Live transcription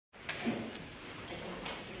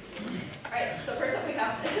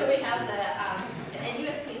we have the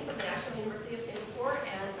NUS team from the National University of Singapore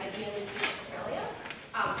and IBM in Australia.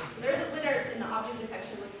 So they're the winners in the object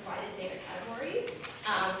detection with provided data category.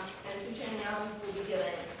 And Shuicheng Yan will be given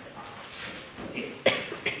the talk. Okay.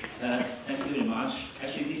 Thank you very much.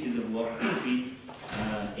 Actually, this is a work between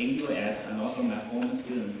NUS and also my former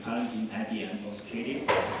student currently in IBM Cascaded.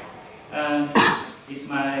 It's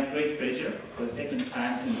my great pleasure for the second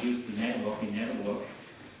time to introduce the networking network.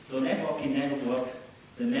 So networking network,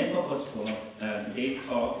 the main purpose for today's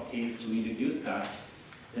talk is to introduce that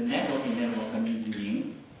the networking network means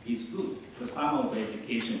Ning is good for some of the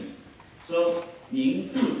applications. So Ning,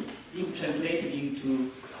 good, if translated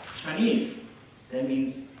into Chinese, that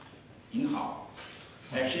means 您好.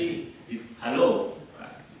 So actually, it's hello.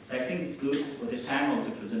 So I think it's good for the time of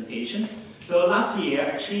the presentation. So last year,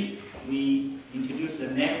 actually, we introduced the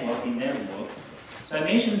networking network. So I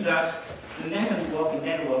mentioned that the networking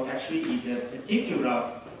network actually is a particular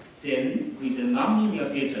thing with the nonlinear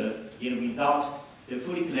filters without the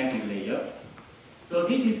fully connected layer. So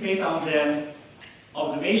this is based on the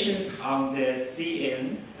observations on the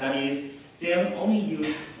CN, that is, CN only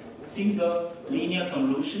use single linear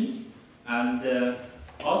convolution and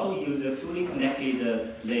also use a fully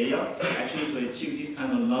connected layer actually to achieve this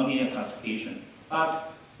kind of nonlinear classification.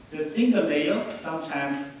 But the single layer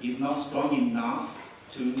sometimes is not strong enough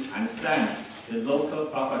to understand the local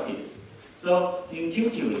properties. So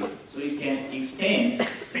intuitively, so you can extend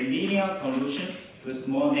the linear convolution to a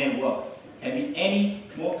small network and be any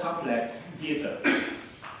more complex filter.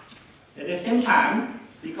 At the same time,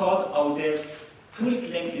 because of the fully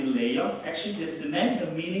connected layer, actually the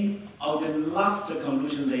semantic meaning of the last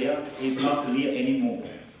convolution layer is not clear anymore.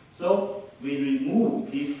 So we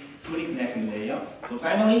remove this fully connected layer. So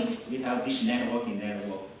finally, we have this networking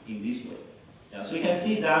network in this way. Yeah, so we can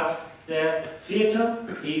see that the filter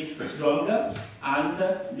is stronger and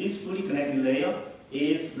this fully connected layer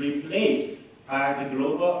is replaced by the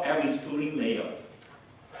global average pooling layer.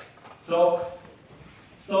 So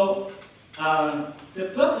the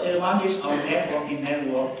first advantage of networking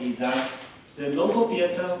network is that the local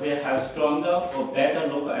filter will have stronger or better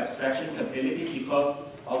local abstraction capability because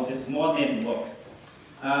of the small network.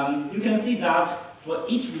 You can see that for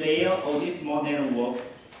each layer of this small network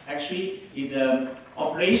actually is an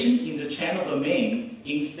operation in the channel domain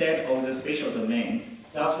instead of the spatial domain.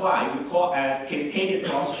 That's why we call as cascaded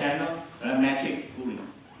cross-channel parametric pooling.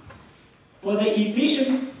 For the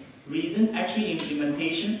efficient reason, actually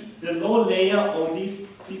implementation, the low layer of these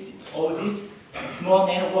small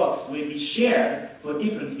networks will be shared for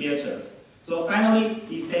different filters. So finally,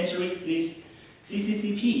 essentially, this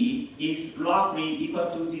CCCP is roughly equal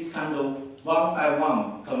to this kind of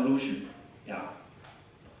one-by-one convolution. Yeah.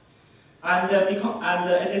 And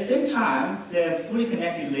at the same time, the fully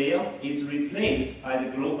connected layer is replaced by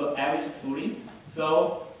the global average pooling.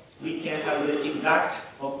 So we can have the exact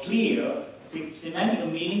or clear semantic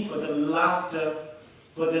meaning for the last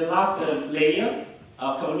layer,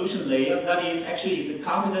 convolution layer. That is actually the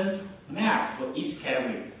confidence map for each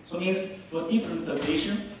category. So it means for different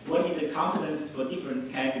population, what is the confidence for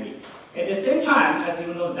different category. At the same time, as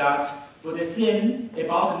you know that for the SIN,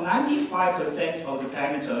 about 95% of the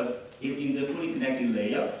parameters is in the fully connected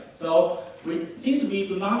layer. So since we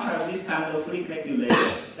do not have this kind of fully connected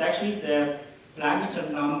layer, it's actually the parameter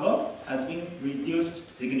number has been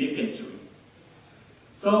reduced significantly.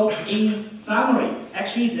 So in summary,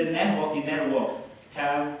 actually the networking network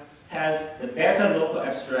has the better local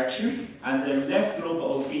abstraction and the less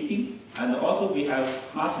global overfitting, and also we have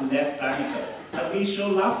much less parameters. As we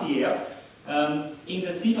showed last year, in the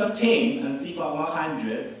CIFAR 10 and CIFAR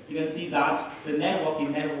 100, you can see that the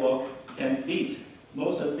networking network can beat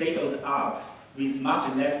most state-of-the-art with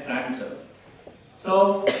much less parameters.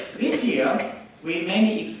 So this year, we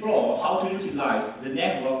mainly explore how to utilize the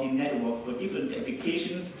networking network for different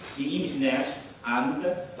applications in ImageNet and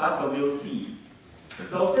Pascal VOC.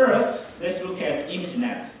 So first, let's look at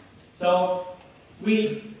ImageNet. So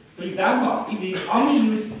for example, if we only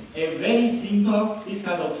use a very simple, this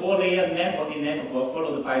kind of 4-layer networking network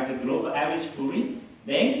followed by the global average pooling,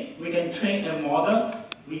 then we can train a model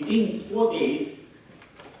within 4 days.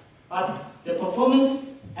 But the performance,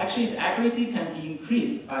 actually its accuracy can be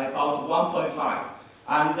increased by about 1.5.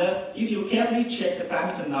 And if you carefully check the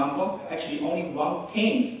parameter number, actually only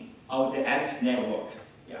 1/10 of the Alex network.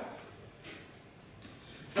 Yeah.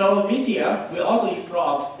 So this year, we also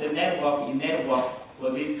explored the network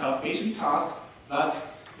for this classification task, but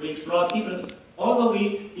we explored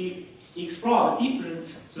we explored different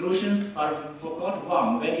solutions, but we forgot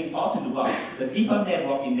one very important one, the deeper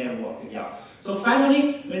network. Yeah. So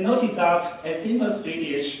finally, we noticed that a simple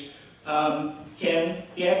strategy can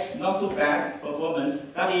get not so bad performance.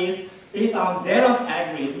 That is, based on Zeros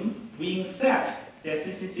algorithm, we insert the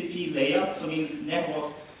CCCP layer, so means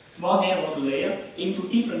network, small network layer, into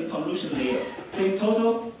different convolution layer. So in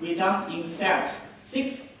total, we just insert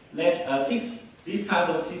six this kind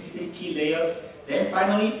of CCCP layers. Then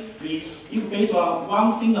finally, if based on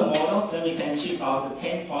one single model, then we can achieve about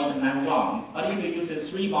 10.91. But if we use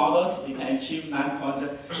 3 models, we can achieve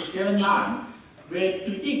 9.79. We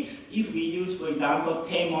predict if we use, for example,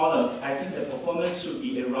 10 models, I think the performance should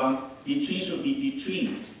be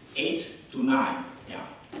between 8 to 9. Yeah.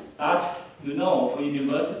 But you know, for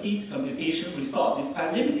university, computation resource is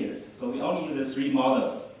quite limited, so we only use 3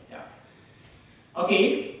 models. Yeah.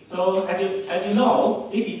 Okay, so as you know,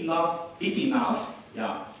 this is not deep enough.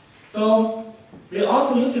 Yeah. So we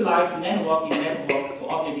also utilize network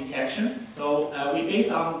for object detection. So we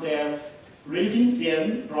based on the region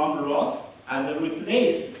theorem from Ross and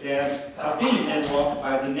replace the Cascaded network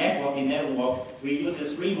by the network. We use the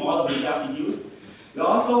 3 model we just used. We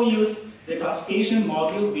also use the classification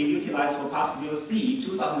module we utilize for Pascal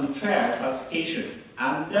 2012 classification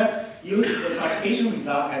and use the classification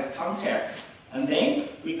result as context. And then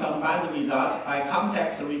we combine the result by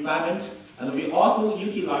context refinement, and we also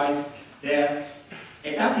utilize the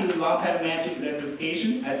adaptive long-parametric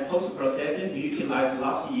rectification as post-processing we utilized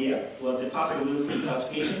last year for the Pascal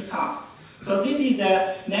classification task. So this is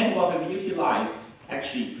the network we utilized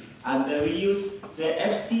actually, and we use the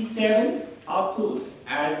FC7 outputs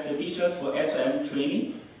as the features for SOM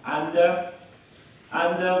training, and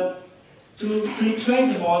to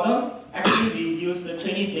pre-train the model, actually we use the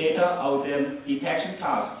training data of the detection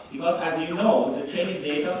task, because as you know, the training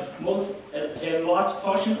data, a large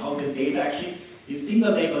portion of the data actually is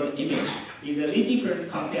single labeled image. It's a little different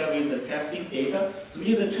compared with the testing data. So we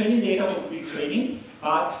use the training data for pre-training,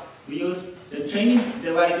 but we use the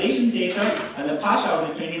validation data and the partial of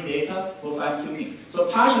the training data for fine-tuning. So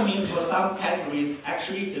partial means for some categories,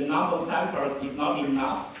 actually the number of samples is not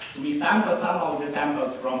enough. So we sample some of the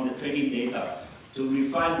samples from the training data to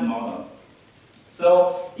refine the model.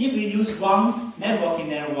 So if we use one network,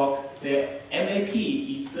 the MAP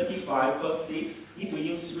is 35.6. If we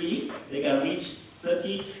use 3, they can reach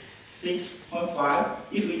 36.5.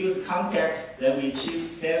 If we use context, then we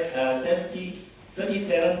achieve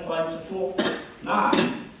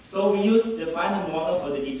 37.49. So we use the final model for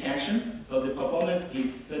the detection, so the performance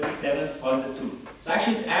is 37.2. So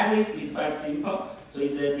actually the algorithm is quite simple, so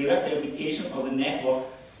it's a direct application of the network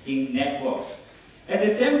in network. At the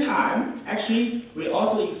same time, actually, we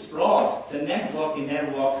also explored the network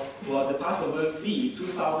for the Pascal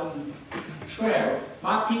 2012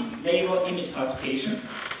 multi-label image classification.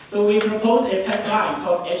 So we proposed a pipeline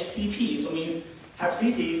called HCP, so means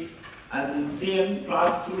hypothesis and CM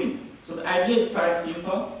plus pooling. So the idea is quite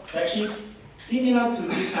simple. It's actually similar to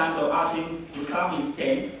this kind of async to some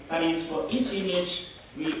extent. That is, for each image,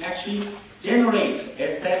 we actually generate a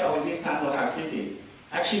set of this kind of hypothesis.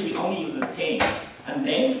 Actually, we only use 10. And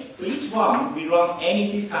then, for each one, we run any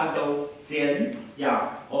this kind of CN,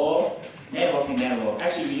 or network.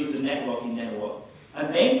 Actually, we use the network.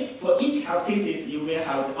 And then, for each hypothesis, you will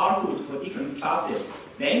have the output for different classes.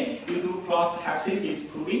 Then, you do cross-hypothesis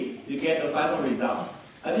pooling, you get the final result.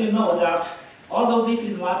 As you know that, although this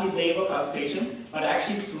is multi-label classification, but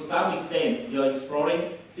actually, to some extent, you're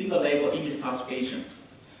exploring single-label image classification.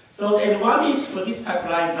 So the advantage for this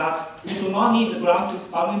pipeline is that we do not need the ground truth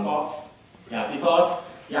bounding box. Because,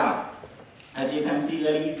 as you can see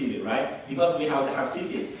very easily, right? Because we have the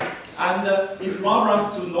hypothesis. And it's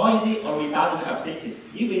robust to noisy or redundant hypothesis.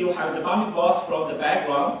 If you have the bounding box from the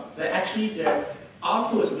background, then actually the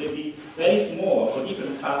output will be very small for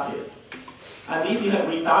different classes. And if you have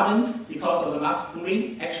redundant, because of the max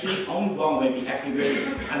pooling, actually only one will be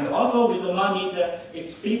activated. And also, we do not need the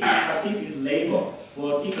explicit hypothesis label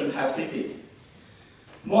for different hypotheses.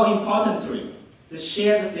 More importantly, the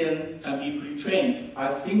shared scene can be pre-trained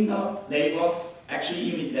by single label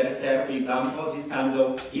actually image data set, for example, this kind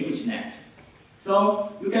of ImageNet.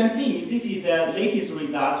 So you can see this is the latest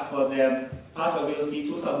result for the Pascal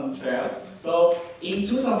 2012. So in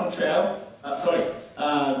 2012,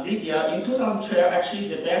 this year, in 2012, actually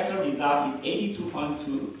the best result is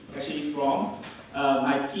 82.2, actually from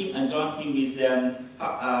my team and joint team with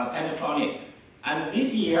Panasonic. And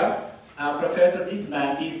this year, Professor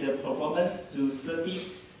Zisman beat the performance to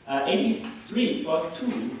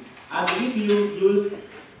 83.2. And if you use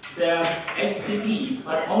the HCP,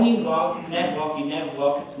 but only one network in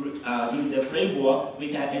the framework, we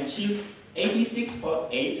can achieve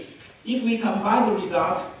 86.8. If we combine the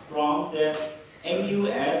results from the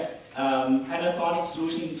MUS Panasonic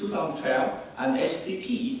solution in 2012 and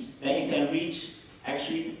HCP, then you can reach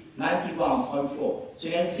actually 91.4. So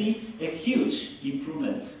you can see a huge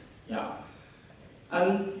improvement. Yeah.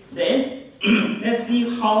 And then let's see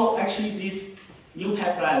how actually this new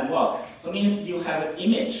pipeline works. So it means you have an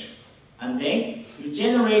image, and then you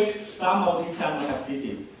generate some of these kind of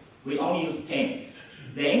hypotheses. We only use 10.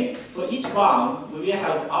 Then for each round, we will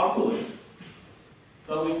have the output.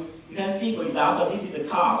 So you can see, for example, this is the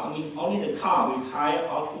car. So it means only the car with higher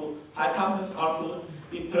output, high confidence output.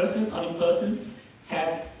 If only person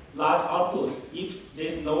has large output. If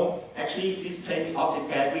there's no, actually this training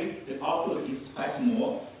object category, the output is quite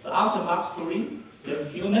small. So after max pooling, the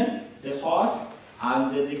human, the horse,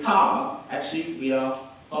 and the car actually will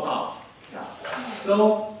pop out. Yeah.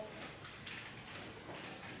 So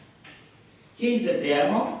here is the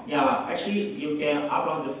demo. Yeah, actually you can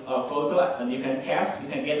upload the photo and you can test. You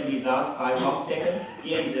can get the result by 1 second.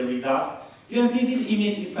 Here is the result. You can see this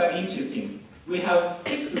image is quite interesting. We have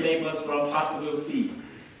 6 labels from Pascal C.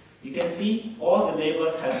 You can see all the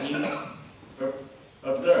labels have been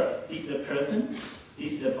observed. This is the person,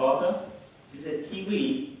 this is the bottle, this is the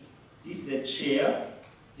TV, this is the chair,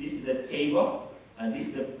 this is the table, and this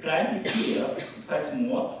is the plant is here. It's quite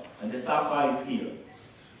small, and the sapphire is here.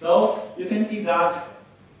 So you can see that.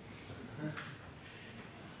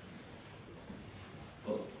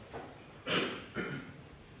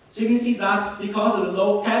 So you can see that because of the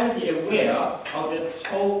locality aware of the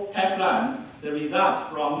whole pipeline, the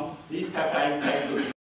result from this pipeline is quite good.